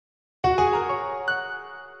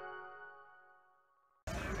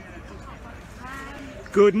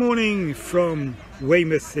Good morning from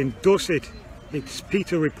Weymouth in Dorset. It's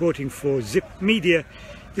Peter reporting for ZIPP Media.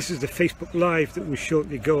 This is the Facebook Live that will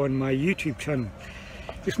shortly go on my YouTube channel.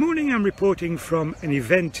 This morning I'm reporting from an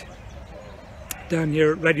event down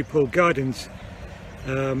here at Radipole Gardens.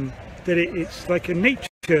 It's like a nature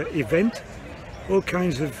event, all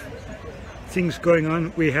kinds of things going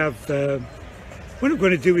on. We have, what I'm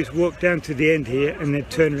going to do is walk down to the end here and then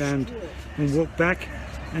turn around and walk back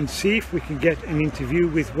and see if we can get an interview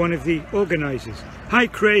with one of the organisers. Hi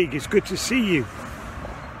Craig, it's good to see you.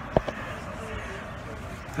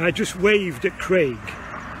 I just waved at Craig.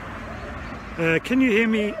 Can you hear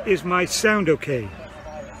me? Is my sound okay?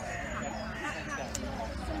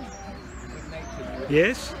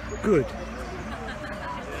 Yes? Good.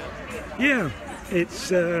 Yeah,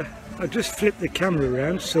 it's I'll just flip the camera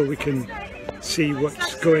around so we can see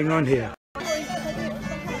what's going on here.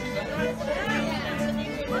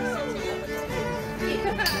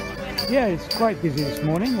 Yeah, it's quite busy this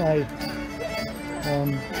morning. I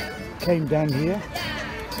came down here,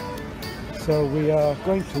 so we are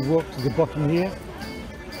going to walk to the bottom here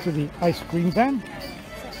to the ice cream van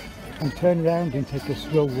and turn around and take a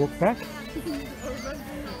slow walk back.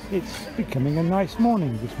 It's becoming a nice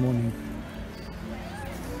morning this morning.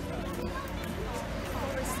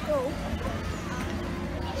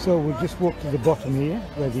 So we'll just walk to the bottom here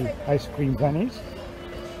where the ice cream van is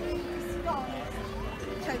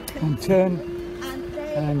and turn,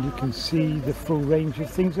 and you can see the full range of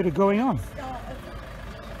things that are going on.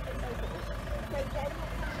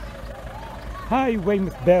 Hi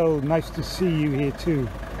Weymouth Bell, nice to see you here too.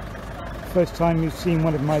 First time you've seen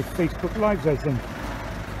one of my Facebook Lives, I think.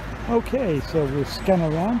 Okay, so we'll scan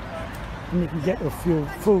around and you can get a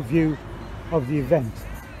full view of the event.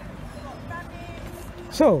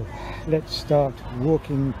 So let's start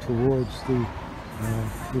walking towards the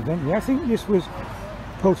event. Yeah, I think this was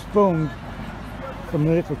postponed from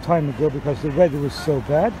a little time ago because the weather was so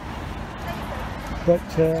bad, but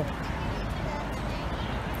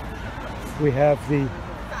we have the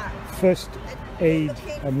first aid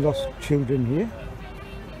and lost children here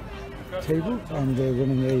table, and they're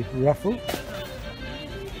running a raffle.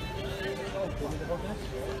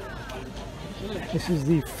 This is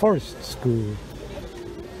the forest school.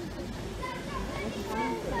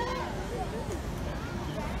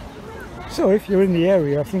 So if you're in the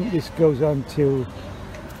area, I think this goes on till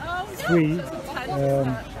 3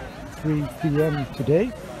 p.m.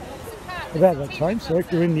 today, about that time. So if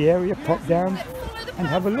you're in the area, pop down and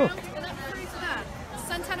have a look.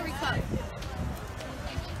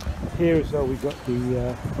 Here is how we got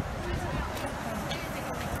the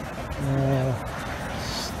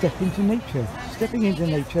step into nature. Stepping into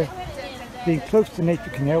nature, being close to nature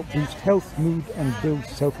can help boost health, mood and build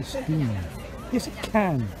self-esteem. Yes, it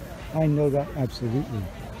can. I know that absolutely.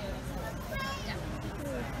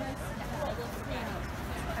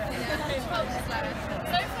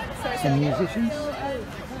 Some musicians.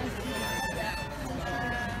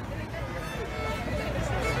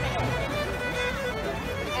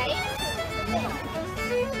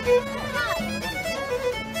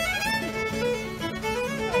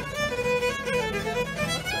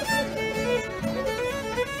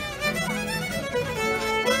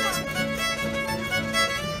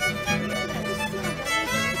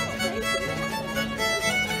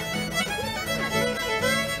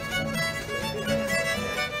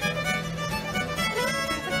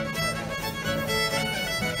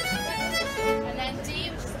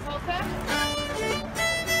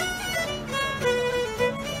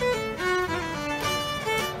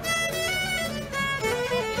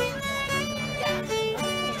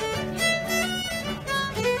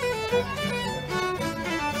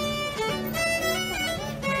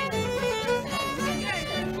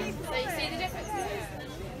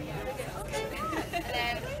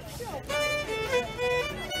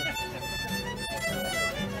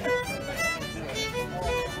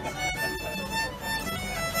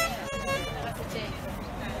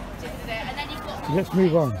 Let's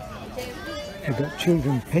move on. We've got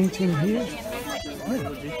children painting here.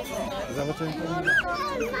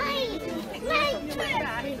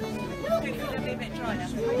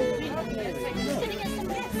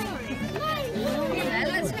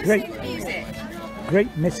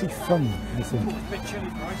 Great messy fun, I think.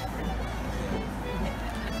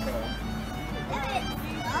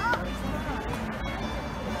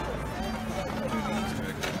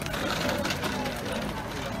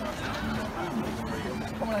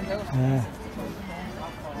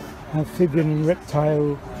 Amphibian and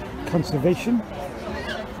reptile conservation.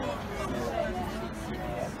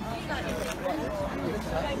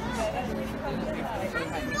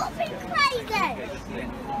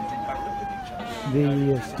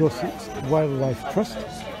 The Dorset Wildlife Trust.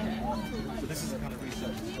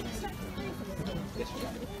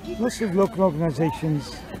 Lots of local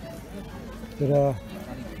organisations that are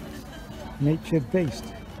nature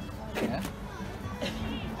based.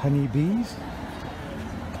 Honeybees.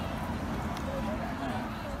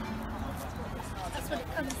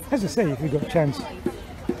 As I say, if you've got a chance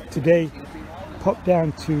today, pop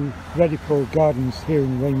down to Redipole Gardens here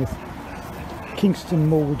in Weymouth, Kingston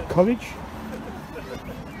Morwood College.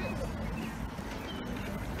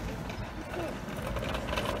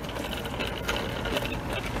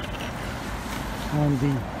 And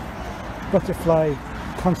the butterfly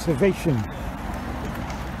conservation.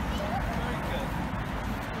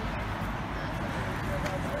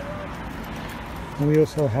 And we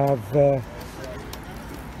also have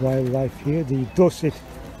wildlife here, the Dorset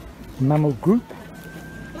Mammal Group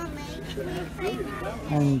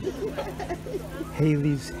and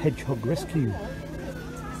Haley's Hedgehog Rescue.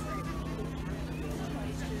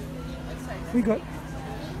 We got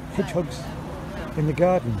hedgehogs in the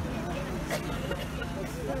garden.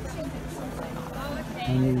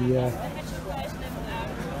 And the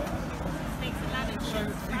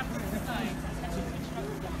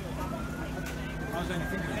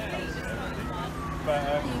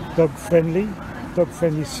dog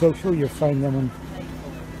friendly social, you'll find them on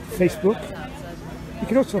Facebook. You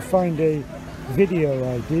can also find a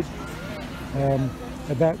video I did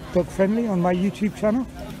about dog friendly on my YouTube channel.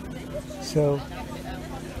 So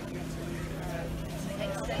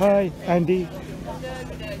hi Andy,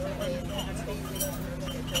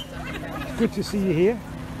 good to see you here.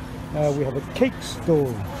 We have a cake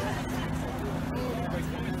stall.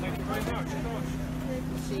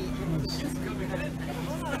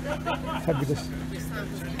 Fabulous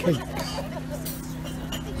cakes.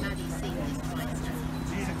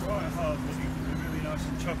 These are quite hard, but they're really nice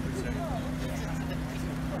and chocolatey.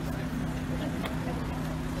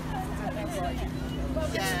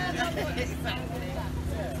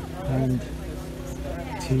 And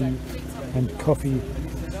tea and coffee,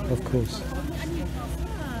 of course.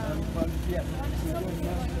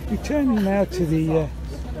 Returning now to the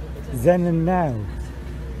then and now.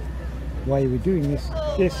 Why we're doing this.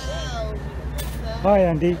 Hi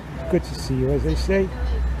Andy, good to see you. As I say,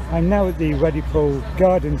 I'm now at the Redipole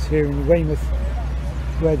Gardens here in Weymouth,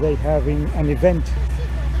 where they're having an event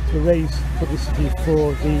to raise publicity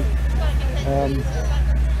for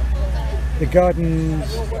the Gardens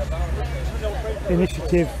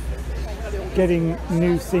initiative, getting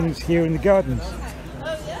new things here in the gardens.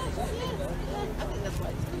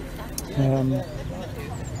 And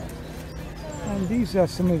these are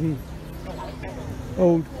some of the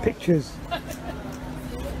old pictures.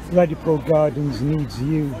 Redipole Gardens needs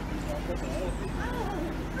you.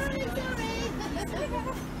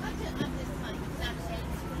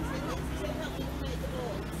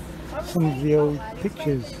 Some of the old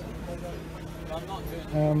pictures.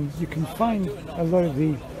 You can find a lot of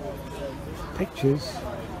the pictures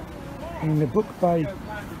in the book by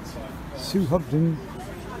Sue Hogden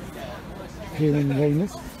here in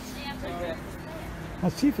Weymouth. I'll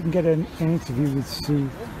see if I can get an interview with Sue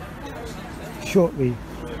shortly.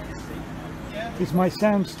 Is my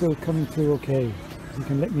sound still coming through okay? You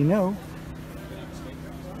can let me know.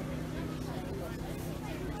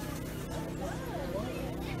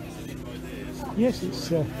 Yes, it's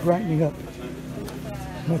brightening up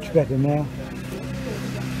much better now.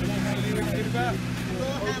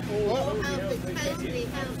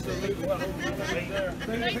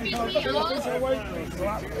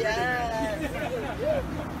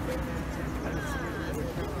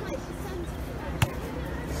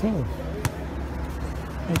 So,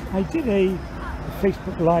 I did a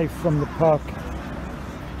Facebook Live from the park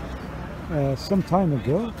some time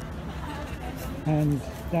ago, and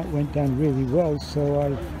that went down really well, so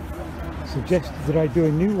I suggested that I do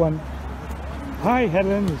a new one. Hi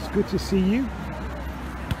Helen, it's good to see you.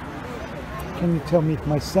 Can you tell me if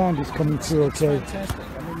my sound is coming through okay?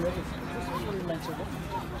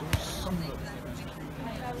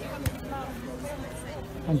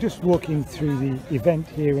 I'm just walking through the event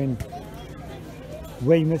here in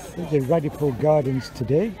Weymouth at the Redipole Gardens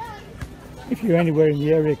today. If you're anywhere in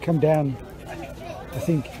the area, come down. I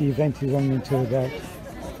think the event is on until about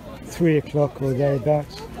 3 o'clock or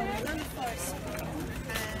thereabouts.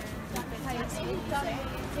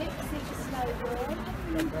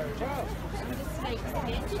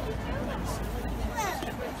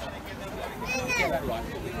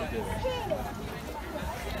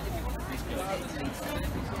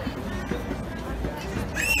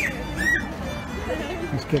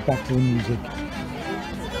 get back to the music.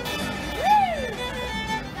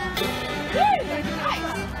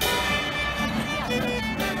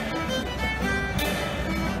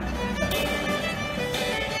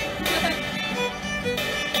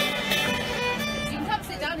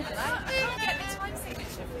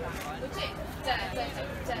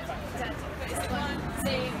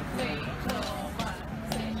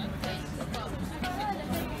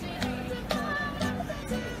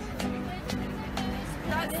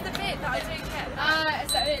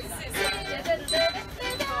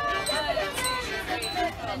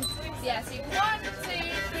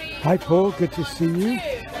 Hi Paul, good to see you.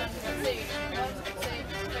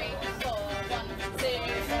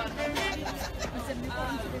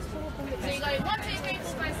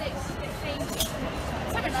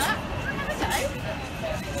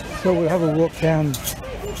 So we'll have a walk down to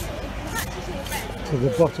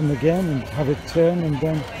the bottom again and have a turn and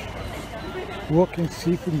then walk and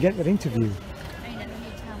see if we can get that interview.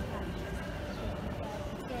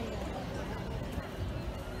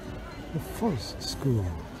 The Forest School,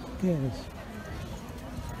 yes.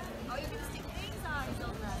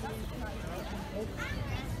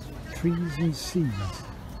 Trees and seas.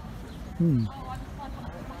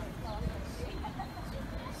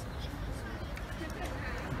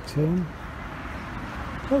 Turn.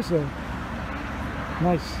 Those are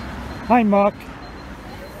nice. Hi Mark,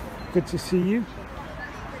 good to see you.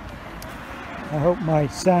 I hope my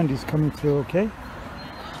sound is coming through okay.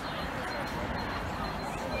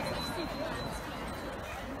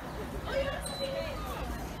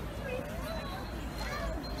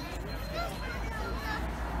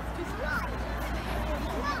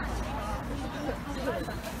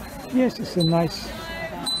 Yes, it's a nice.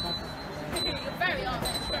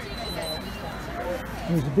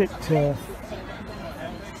 It was a bit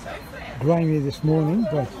grimy this morning,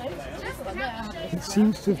 but it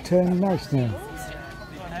seems to have turned nice now.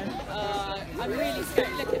 I'm really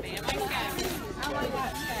scared. Look at me. Am I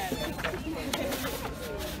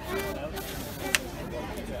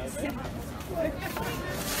scared?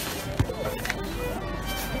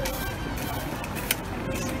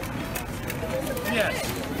 Yes,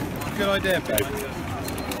 good idea, Ben.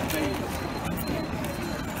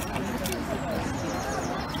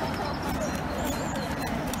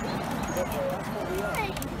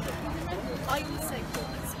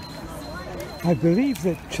 I believe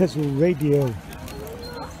that Chesil Radio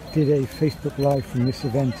did a Facebook Live from this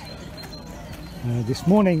event this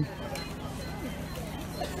morning,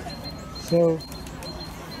 so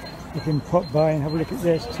we can pop by and have a look at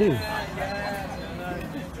theirs too.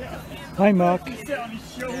 Hi Mark, as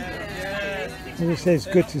it says,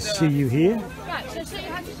 good to see you here. I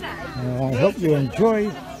hope you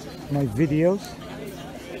enjoy my videos.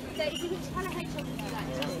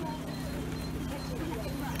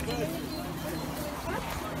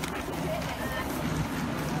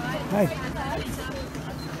 Hi.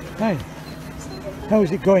 Hi. How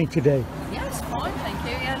is it going today? Yeah, it's fine, thank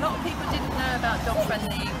you. Yeah, a lot of people didn't know about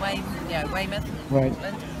dog-friendly Weymouth. Right.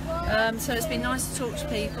 So it's been nice to talk to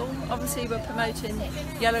people. Obviously, we're promoting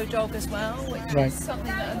Yellow Dog as well, which is something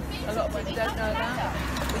that a lot of people don't know about,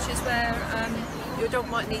 which is where your dog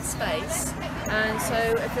might need space. And so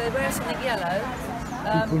if they wear something yellow,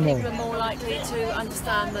 people are more likely to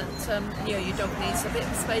understand that your dog needs a bit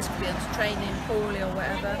of space, could be under training, poorly or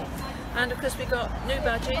whatever. And of course we've got new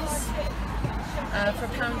badges for a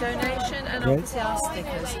 £1 donation, and obviously our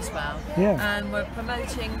stickers as well. Yeah. And we're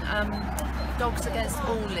promoting dogs against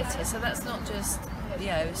all litter, so that's not just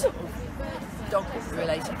sort of dog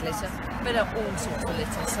related litter, but all sorts of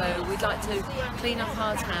litter. So we'd like to clean up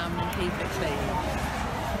our town and keep it clean.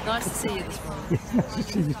 Nice to see you this morning. Nice to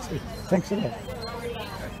see you too. Thanks a lot.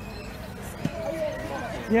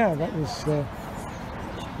 Yeah, that was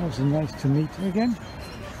nice to meet you again.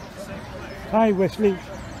 Hi Wesley,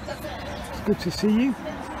 it's good to see you.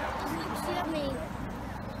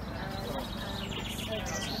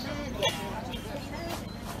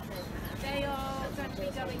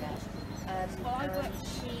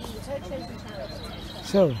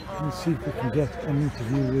 So let's see if we can get an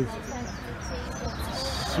interview with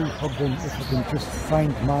Sue Hobden, if I can just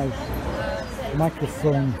find my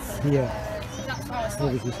microphone here.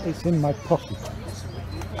 There it is. It's in my pocket.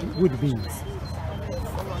 It would be.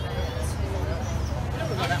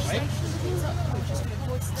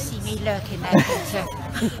 See me lurking there,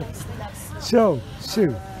 Peter. So,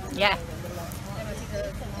 Sue. Yeah.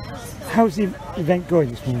 How's the event going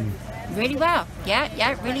this morning? Really well.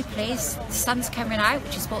 Yeah, really pleased. The sun's coming out,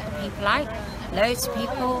 which has brought the people out. Loads of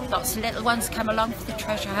people, lots of little ones come along for the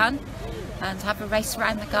treasure hunt and have a race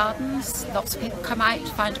around the gardens. Lots of people come out to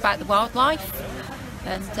find about the wildlife.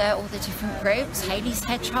 and all the different groups, Haley's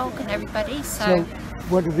Hedgehog and everybody. So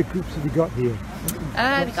what are the groups have you got here?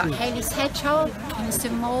 We got Haley's Hedgehog,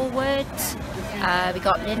 Kingston Moorwood, we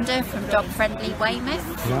got Linda from Dog Friendly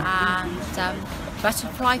Weymouth, and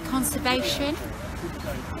Butterfly Conservation,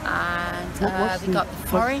 and we got the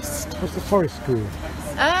Forest. What's the Forest School?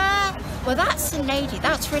 Well, that's a lady,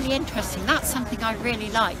 that's really interesting. That's something I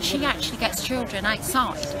really like. She actually gets children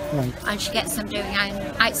outside, and she gets them doing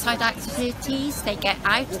outside activities. They get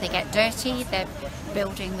out, they get dirty, they're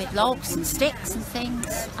building with logs and sticks and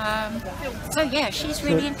things. So yeah, she's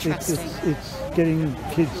really interesting. It's getting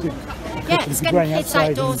kids to it's getting kids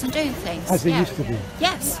outdoors and doing things. As they used to be.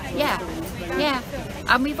 Yes, yeah.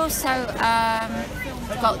 And we've also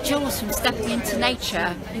got Jules from Stepping Into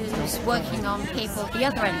Nature, who's working on people at the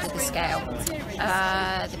other end of the scale,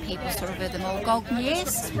 the people sort of at the more golden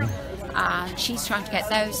years, and she's trying to get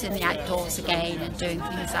those in the outdoors again and doing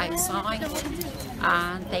things outside.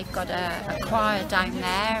 And they've got a choir down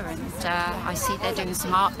there, and I see they're doing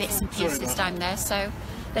some art bits and pieces down there, so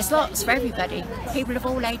there's lots for everybody, people of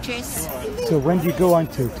all ages. So when do you go on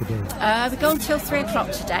till today? We go until 3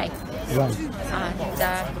 o'clock today. Right. And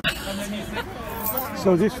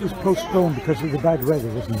so this was postponed because of the bad weather,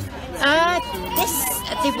 wasn't it?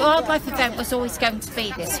 The wildlife event was always going to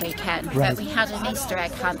be this weekend, but we had an Easter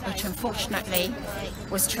egg hunt, which unfortunately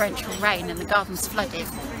was torrential rain and the garden's flooded.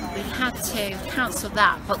 We had to cancel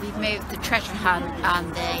that, but we've moved the treasure hunt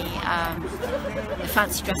and the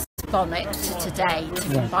fancy dress bonnet to today to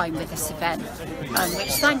combine with this event,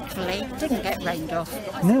 which thankfully didn't get rained off.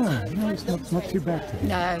 No, it's not too bad today.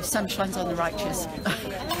 No, sunshine's on the righteous.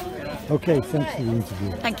 Okay, thanks for the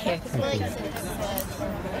interview. Thank you. Thank you.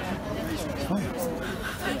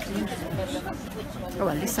 Oh,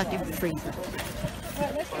 at least I didn't freeze.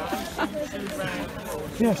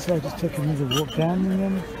 Yeah, so I'll just take another walk down and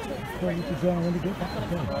then probably to go when we get back to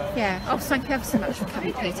bed. Yeah, oh, thank you ever so much for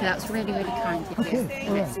coming, Peter. That's really, really kind of you. Okay,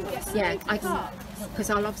 all right. Yeah, I can, because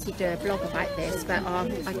I'll obviously do a blog about this, but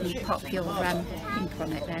I can pop your link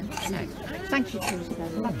on it then. So, thank you, Peter,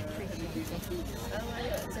 very much.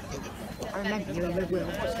 I remember you, I will.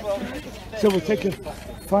 So we'll take a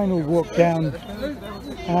final walk down,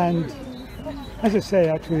 and as I say,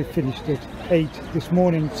 I actually finished at 8 this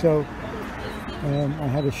morning, so I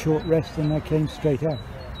had a short rest and I came straight out.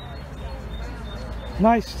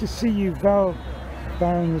 Nice to see you, Val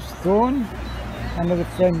Baroness Thorne, another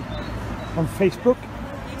friend on Facebook.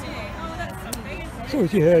 So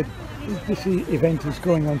as you heard, this event is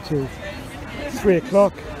going on till 3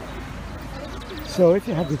 o'clock. So if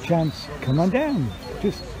you have the chance, come on down.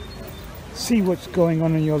 Just see what's going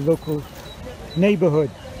on in your local neighborhood.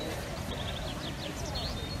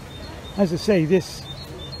 As I say, this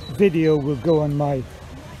video will go on my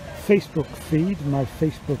Facebook feed, my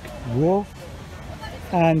Facebook wall,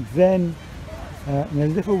 and then in a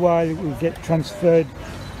little while it will get transferred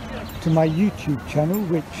to my YouTube channel,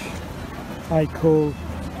 which I call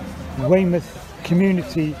Weymouth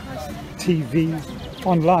Community TV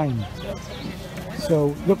Online.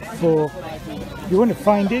 So look for, if you want to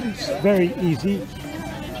find it, it's very easy.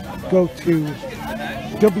 Go to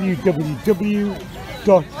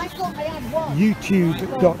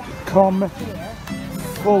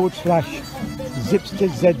www.youtube.com/Zipster,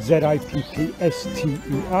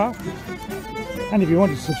 ZZIPPSTER. And if you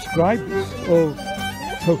want to subscribe, it's all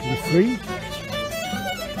totally free.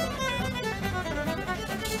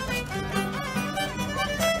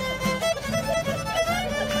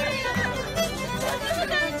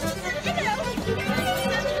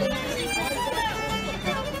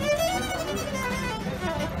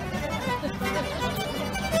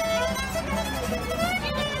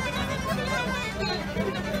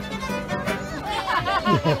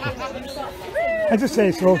 As I say,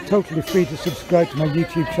 it's all totally free to subscribe to my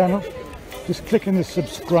YouTube channel. Just click on the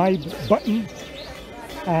subscribe button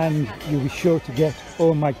and you'll be sure to get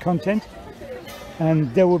all my content.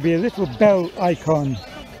 And there will be a little bell icon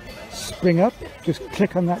spring up. Just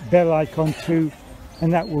click on that bell icon too,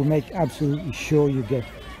 and that will make absolutely sure you get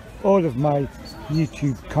all of my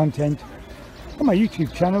YouTube content. On my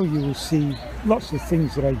YouTube channel you will see lots of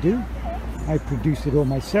things that I do. I produce it all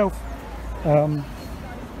myself. And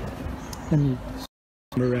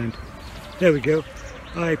around. There we go.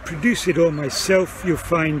 I produce it all myself. You'll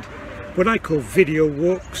find what I call video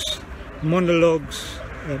walks, monologues,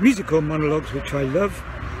 musical monologues, which I love,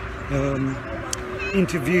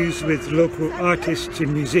 interviews with local artists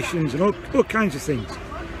and musicians and all kinds of things.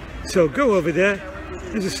 So go over there.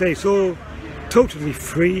 As I say, it's all totally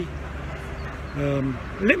free.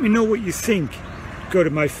 Let me know what you think. Go to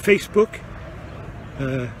my Facebook,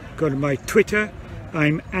 go to my Twitter,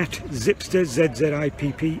 I'm at Zipster,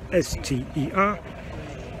 ZZIPPSTER.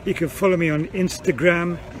 You can follow me on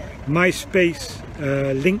Instagram, MySpace,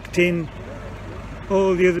 LinkedIn,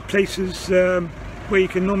 all the other places where you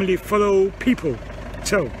can normally follow people.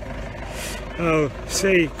 So I'll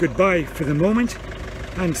say goodbye for the moment,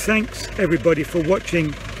 and thanks everybody for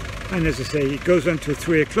watching. And as I say, it goes on till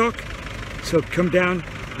 3 o'clock, so come down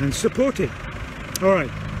and support it.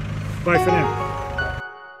 Alright, bye for now.